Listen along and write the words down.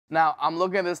Now, I'm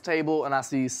looking at this table and I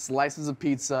see slices of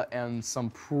pizza and some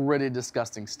pretty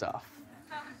disgusting stuff.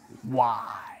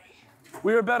 Why?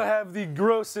 We are about to have the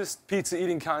grossest pizza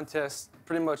eating contest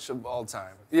pretty much of all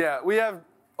time. Yeah, we have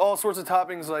all sorts of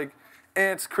toppings like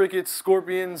ants, crickets,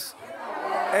 scorpions,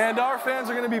 and our fans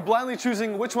are going to be blindly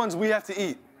choosing which ones we have to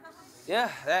eat. Yeah,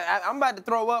 I'm about to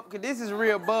throw up because this is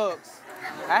real bugs.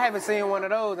 I haven't seen one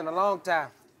of those in a long time.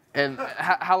 And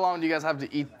how long do you guys have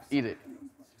to eat it?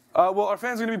 Well, our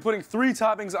fans are going to be putting 3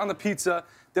 toppings on the pizza.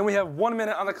 Then we have 1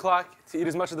 minute on the clock to eat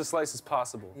as much of the slice as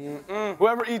possible.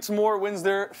 Whoever eats more wins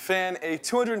their fan a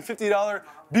 $250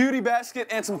 beauty basket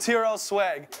and some TRL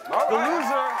swag. The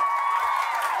loser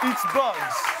eats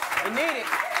bugs. We need it.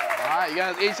 All right, you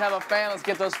guys each have a fan. Let's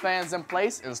get those fans in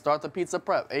place and start the pizza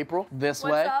prep. April, this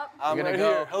way. up? You're gonna right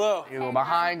go. here. Hello. You go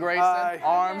behind Grayson, Hi.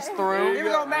 arms through. Here we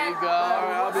go, man. There you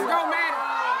go. Let's go, man.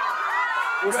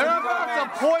 They're about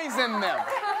to poison them.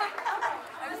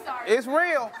 I'm sorry. It's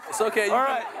real. It's okay. All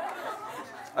right.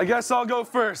 I guess I'll go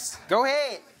first. Go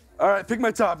ahead. All right, pick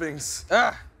my toppings.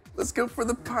 Let's go for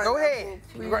the pineapple. Go ahead.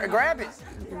 Grab it.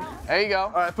 There you go.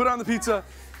 All right, put it on the pizza.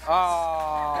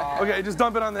 Oh. Okay, just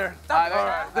dump it on there. All right, All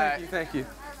right, thank you.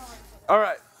 All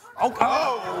right. Oh,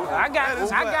 I got you.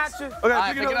 I got you. Okay, All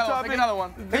right, pick another topping. pick another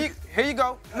one. Here you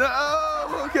go.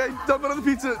 No, okay, dump it on the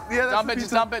pizza. Yeah, that's Dump the it, pizza.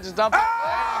 just dump it, just dump it.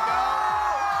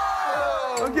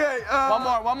 Okay.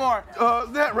 One more.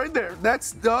 That right there.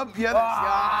 That's dump. Yeah.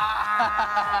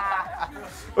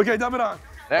 That's, okay, dump it on.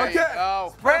 There okay. you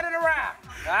go. Spread it around.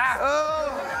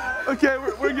 Okay,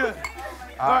 we're good.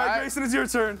 All right, Grayson, it's your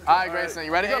turn. All right, Grayson,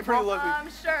 you ready, You got pretty April? lucky.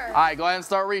 Sure. All right, go ahead and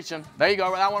start reaching. There you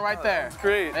go, that one right there.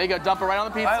 Great. There you go, dump it right on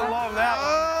the pizza. I love that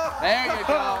one. There you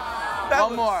go.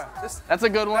 One more. That's a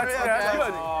good one. That's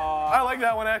good. I like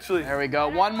that one, actually. There we go.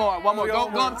 One more. Go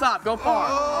up top. Go far.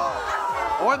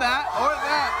 Or that.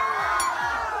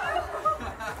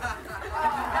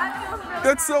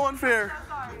 That's so unfair.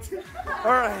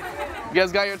 All right. You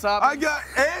guys got your top? I got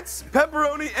ants,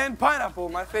 pepperoni, and pineapple,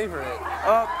 my favorite.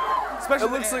 Especially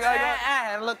it looks like I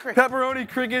got Look, cricket. pepperoni,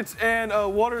 crickets, and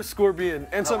water scorpion,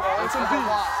 and some bees. There's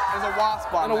a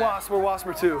wasp on And a there. wasp, or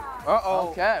wasper too.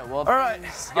 Okay, well, All right.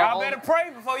 Y'all better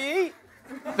pray before you eat.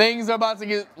 things are about to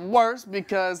get worse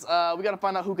because we got to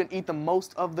find out who can eat the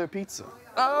most of their pizza.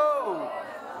 Oh.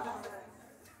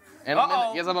 In a minute.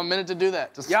 You guys have a minute to do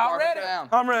that. Just Y'all scarf it ready? down.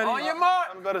 I'm ready. On your mark.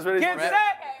 I'm about as ready Get as set.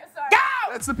 Okay, sorry. Go.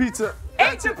 That's the pizza.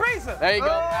 Eat your pizza. There you go.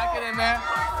 Pack it in there.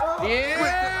 Yeah.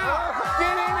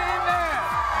 Get in there.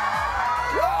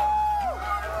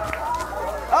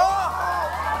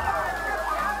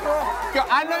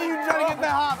 I know you're trying to get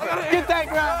that hopper. Get that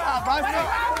grasshopper. I see.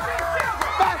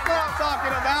 That's what I'm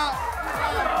talking about.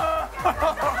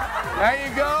 There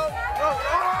you go.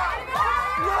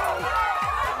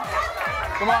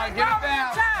 Come on, get it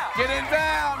down. Get it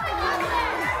down.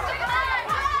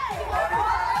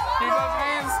 Keep those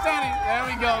hands steady. There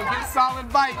we go. Get solid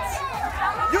bites.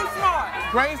 You smart.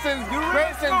 Grayson's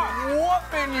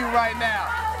whooping you right now.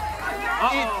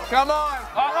 Come on.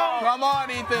 Come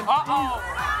on, Ethan. Come on.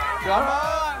 You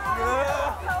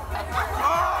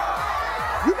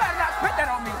better not put that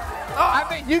on me. I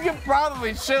think you can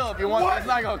probably chill if you want. It's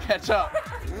not going to catch up.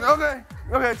 Okay.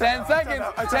 10 seconds.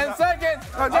 10 seconds.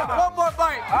 One more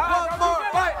bite. One more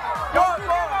bite. One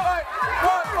more bite.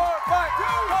 One more bite.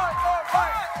 One more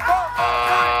bite.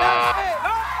 That's it.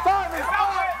 Time is up.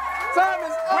 Time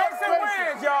is up. Grayson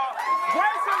wins, y'all.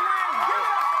 Grayson wins.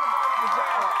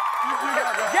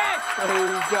 Yes. There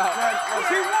you go.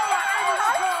 She won.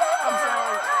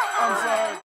 I'm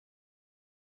sorry.